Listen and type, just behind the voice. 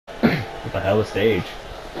What the hell, the stage?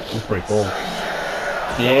 It's pretty cool.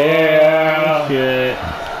 Yeah. Shit.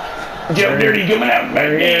 Joe Dirty coming out back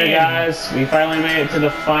here, guys. We finally made it to the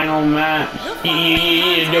final match.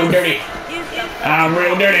 Yeah, Joe Dirty. I'm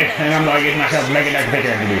real dirty, and I'm gonna get myself making that picture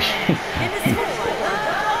in the douche.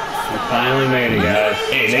 We finally made it, guys.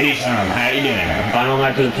 Hey, ladies, how you doing? Final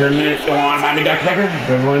match of the tournament. Go on, Bobby Dr. Becker.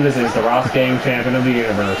 Everyone, this is the Ross Game Champion of the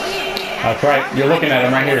Universe. That's right. You're looking at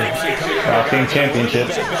him right here. Ross Game Championship.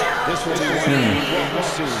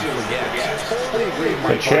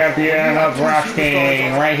 The champion of Ross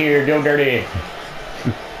Game, right here, Joe Dirty.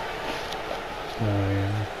 Oh,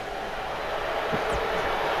 yeah.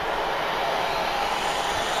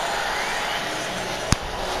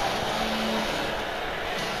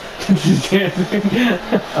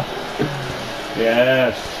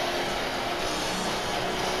 Yes.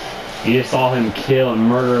 You just saw him kill and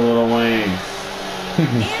murder Lil Wayne.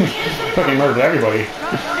 Fucking murdered everybody.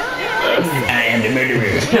 I am the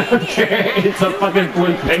murderer. Okay, it's a fucking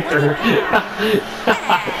fluke picture.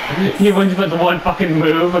 He went with one fucking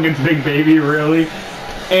move against Big Baby, really?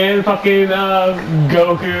 And fucking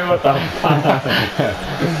Goku, what the fuck?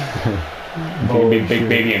 Big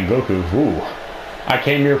Baby and Goku. Ooh. I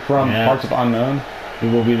came here from parts of unknown. He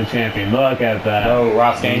will be the champion. Look at that. Oh,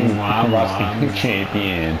 Ross Game. Ross Game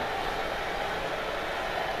champion.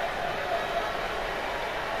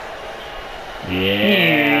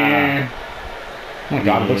 Yeah. Oh my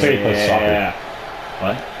god, it looks like he plays soccer.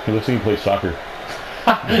 What? He looks like he plays soccer.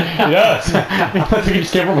 He does. He looks like he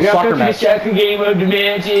just came from a soccer match. Second game of the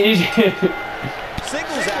matches.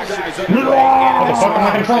 Singles action is What the fuck am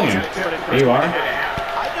I controlling him? You are?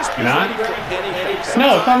 You're not?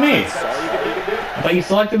 No, it's not me. I thought you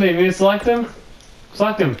selected me. Did you select him?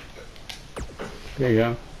 Select him. There you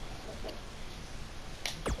go.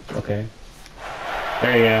 Okay.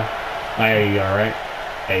 There you go. There you go, right?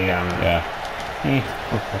 There you go. Yeah.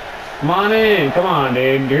 Come on in. Come on,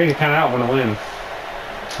 dude. You're gonna count out when I win.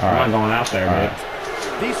 I'm not going out there, dude.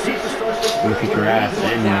 You kick your ass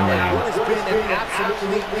in now.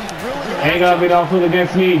 Ain't gonna be no fluke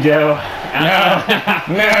against me, Joe. No.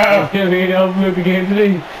 No. Ain't gonna be no fluke against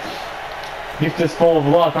me. You're just full of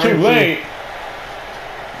luck, aren't you? Too late.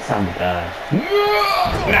 It's time to die.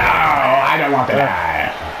 No, I don't want to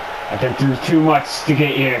die. I've been through too much to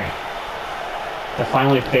get here. To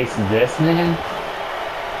finally face this, man.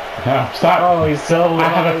 No, stop. Oh, he's so I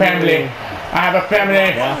have a family. I have a family.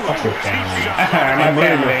 Yeah, fuck your family. My I believe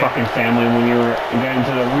your family. fucking family when you were getting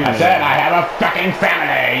to the arena. I said I have a fucking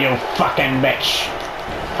family, you fucking bitch.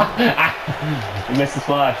 You missed the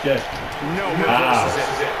splash, shit. No, Ah. this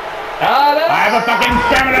is it. Ah, no. I have a fucking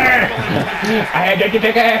family. I had to get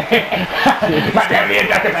my family is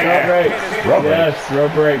Dr. Rope Becker. break. Rope break. Yes,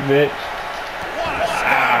 rope break, bitch.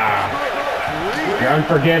 You're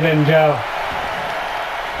unforgiven, Joe.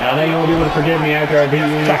 Now then you won't be able to forgive me after I beat you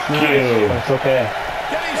in Fuck this match. you. But it's okay.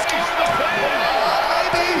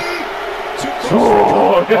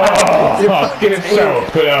 Oh, You fucking so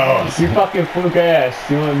fluke. close. You fucking fluke ass.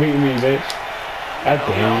 You wanna beat me, bitch. God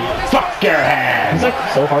damn. Fuck your ass. It's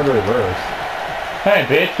like so hard to reverse. Hey,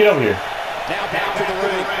 bitch, get over here. Now down to the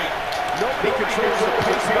ring. Nobody controls the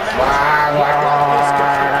pace of the match.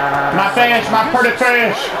 My fish, my pretty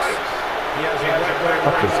fish.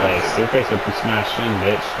 Fuck his face. Your face would be smashed in,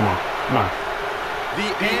 bitch. Come on. Come on. The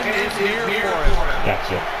end is near for him.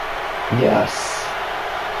 Gotcha. Yes.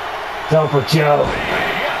 It's over, Joe.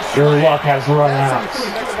 Your luck has run out.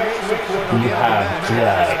 You have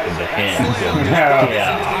died in the hands of No.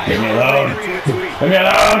 yeah. Leave me alone. Leave me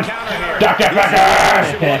alone. Dr.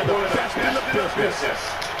 Becker.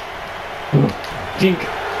 Dink.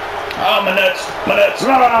 Oh, my nuts. My nuts.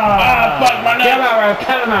 Ah, fuck my Count him nuts. out, Ref.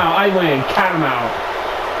 Count him out. I win. Count him out.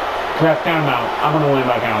 Ref, count him out. I'm gonna win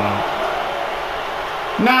by count him out.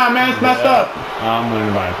 Nah, man, it's messed up. I'm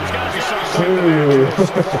winning by count out. Two.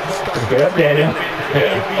 Good up, Daniel.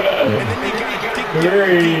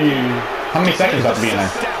 Three. How many seconds have to be in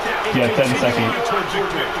there? Yeah, 10 seconds.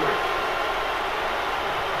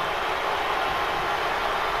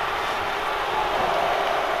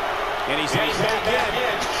 And he's back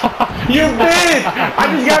in. You bitch! I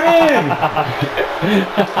just got in!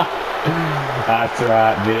 That's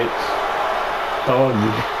right, bitch. Told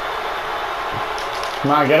you.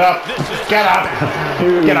 Come on, get up! Get up!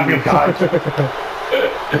 Get up, you cunt!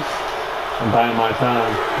 I'm buying my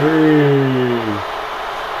time. Three.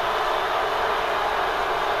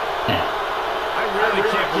 I really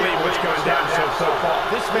can't believe what's going down so far.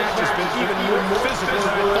 This match has been even more physical than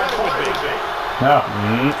I thought it would be. No.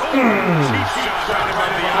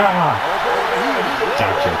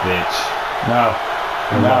 Gotcha, bitch. No.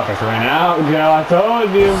 No, it's ran out, Joe. I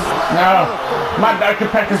told you. No, my Dr.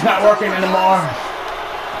 Pepper's not working anymore.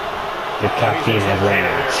 The caffeine has ran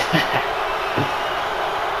out.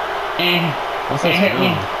 Hit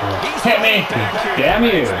me. Hit me. Damn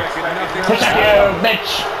you. Push up you,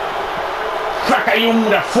 bitch. Cracker you,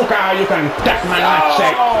 motherfucker. You can duck my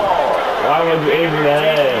nutsack. Why would you aim for the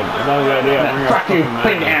head? No good idea. Fuck you,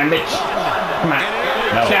 big hand, bitch. Come on.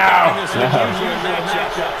 No.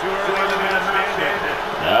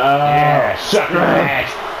 Yeah, suck my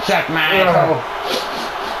ass. Suck my asshole.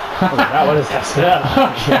 What is that stuff?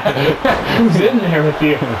 Who's in there with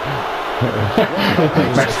you?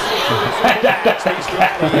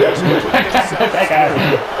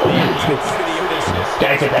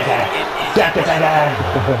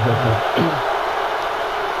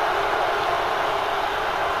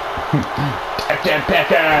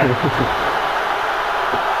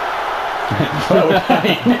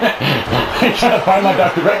 You trying to find my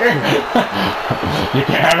Dr. Becker? You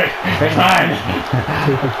can't have it. It's mine.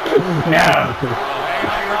 No.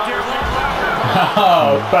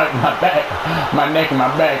 Oh, fuck my back. My neck and my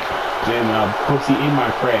back. Dude, my pussy in my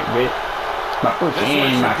crack, bitch. My pussy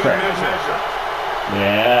in my crack.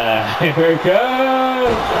 Yeah, here it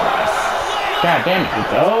goes. God damn it.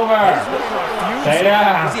 It's over. Stay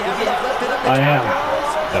down. I am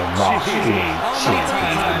the Rock King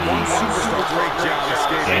champion.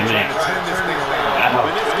 Damn it.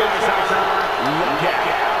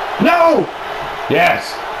 No!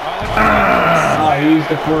 Yes. Oh, he used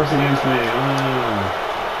the force against me.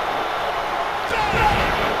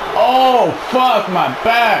 Oh, fuck my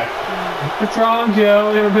back. What's wrong,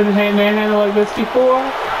 Joe? You ever been manhandled like this before?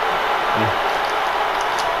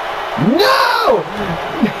 No!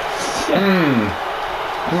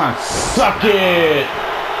 Come on, suck it.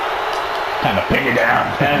 Time to pick it down.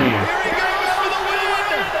 Damn you.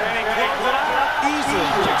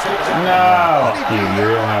 No. You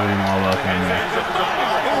don't have any more luck in me.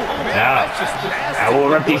 No. I will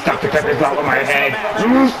rip these Dr. Peppers all over my head.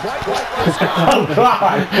 Oh,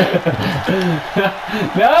 God.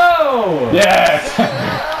 No! Yes.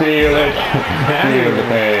 Feel it. Feel the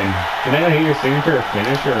pain. Can I hear your signature or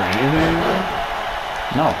finisher or anything?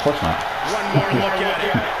 No, of course not.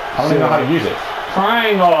 I don't even know how to use it.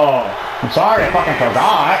 Triangle! I'm sorry, I fucking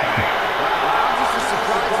forgot.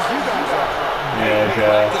 Yeah,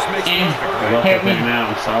 Joe. I love Hit me. it now,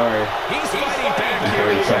 I'm sorry.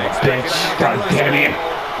 Son of a bitch. God damn it.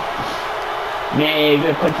 Yeah, you're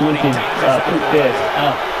gonna put you in put this.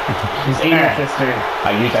 Oh. His anal sister.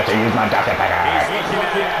 I use that to use my Dr. Pepper.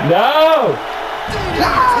 No!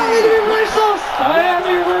 No! Reversals! I have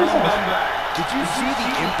reversals! Did you see the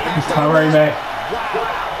impact? He's covering me.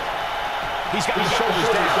 He's got his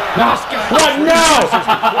shoulders down. No! What? No!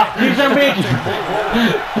 Use your bitch!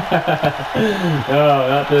 No,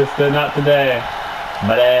 not today.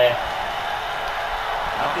 But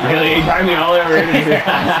really, you got me all over it.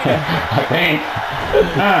 I think.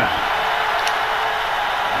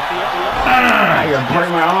 You're gonna break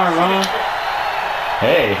my arm, huh?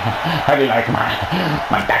 Hey, how do you like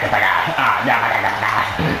my Dr. Pepper?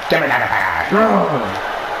 Give me Dr. Pepper.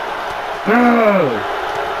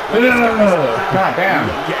 God damn.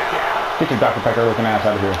 Get your Dr. Pepper looking ass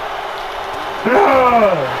out of here.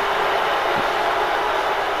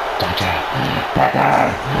 Dr.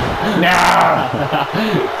 Pepper. No.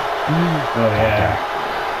 Oh yeah.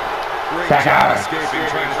 Pepper.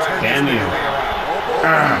 Damn you.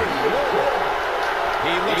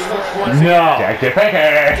 No. Dr.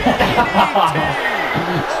 Pepper.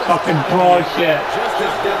 Fucking bullshit.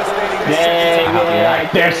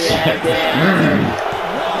 Like this.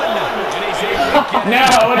 No,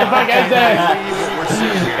 what the fuck is this?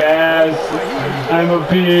 Yes, I'm a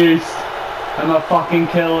beast. I'm a fucking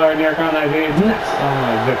killer, and you're gonna be next on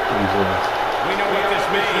my victims list. We know what this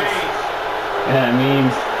means. Yeah, it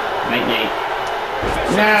means night night.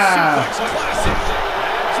 No.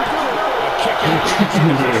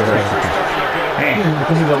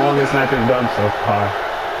 This is the longest night we've done so far.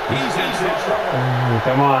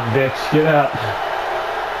 Come on, bitch, get up.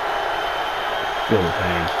 Feel the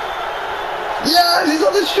pain. Yes, he's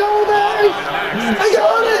on the shoulders. I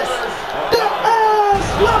got it. The ass.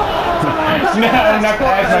 No, not the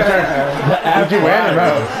ass. My turn. Did you win or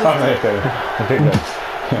no? Oh, no, I think that.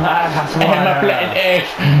 And my flattened ass.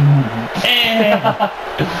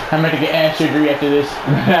 I'm gonna get ass surgery after this.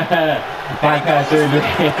 Bypass surgery.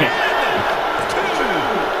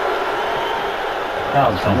 That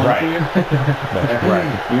was fun, right. That's right.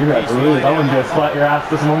 You got really. I'm gonna slap your ass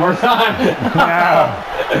this one more time. No.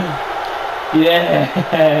 Yeah.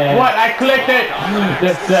 What? I clicked it.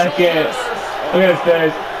 The second. Look at his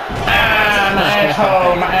face. Ah,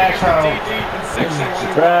 asshole, my asshole.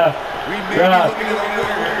 Bruh. Bruh.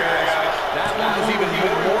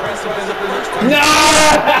 No!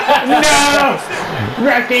 No!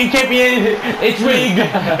 Wrestling champion! It's rigged!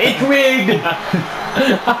 It's rigged!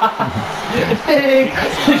 It's fake!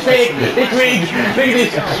 It's fake! It's rigged! Look at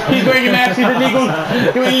this! He's wearing a mask! He's illegal!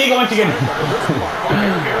 Doing illegal once again!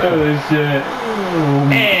 Oh shit.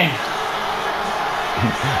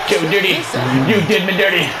 Joe Dirty! You did me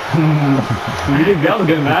dirty! You did that was a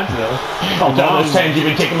good match though. All those times you've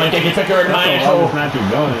been taking my dick and picker in my asshole! This match was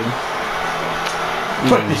going.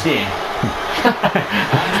 Put this in!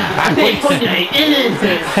 I'm playing Fortnite!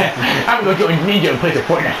 I'm gonna join Ninja and play the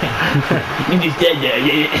Fortnite! Ninja's dead there,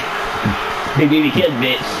 yeah! They gave me killed,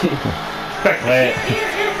 bitch! Wait.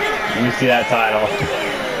 Let me see that title.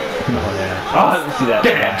 Oh yeah. Oh, let me see that.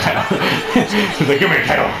 Give me that title! He's like, give me a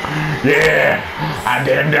title! Yeah! I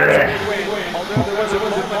did him dirty!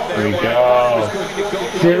 Here we go.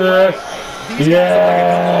 See this?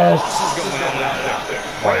 Yes!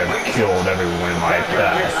 I have killed everyone in my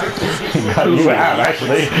path. You have,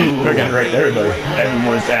 actually. We're getting right there, everybody.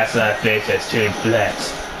 Everyone's ass on that face has turned flat.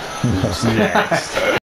 What's next?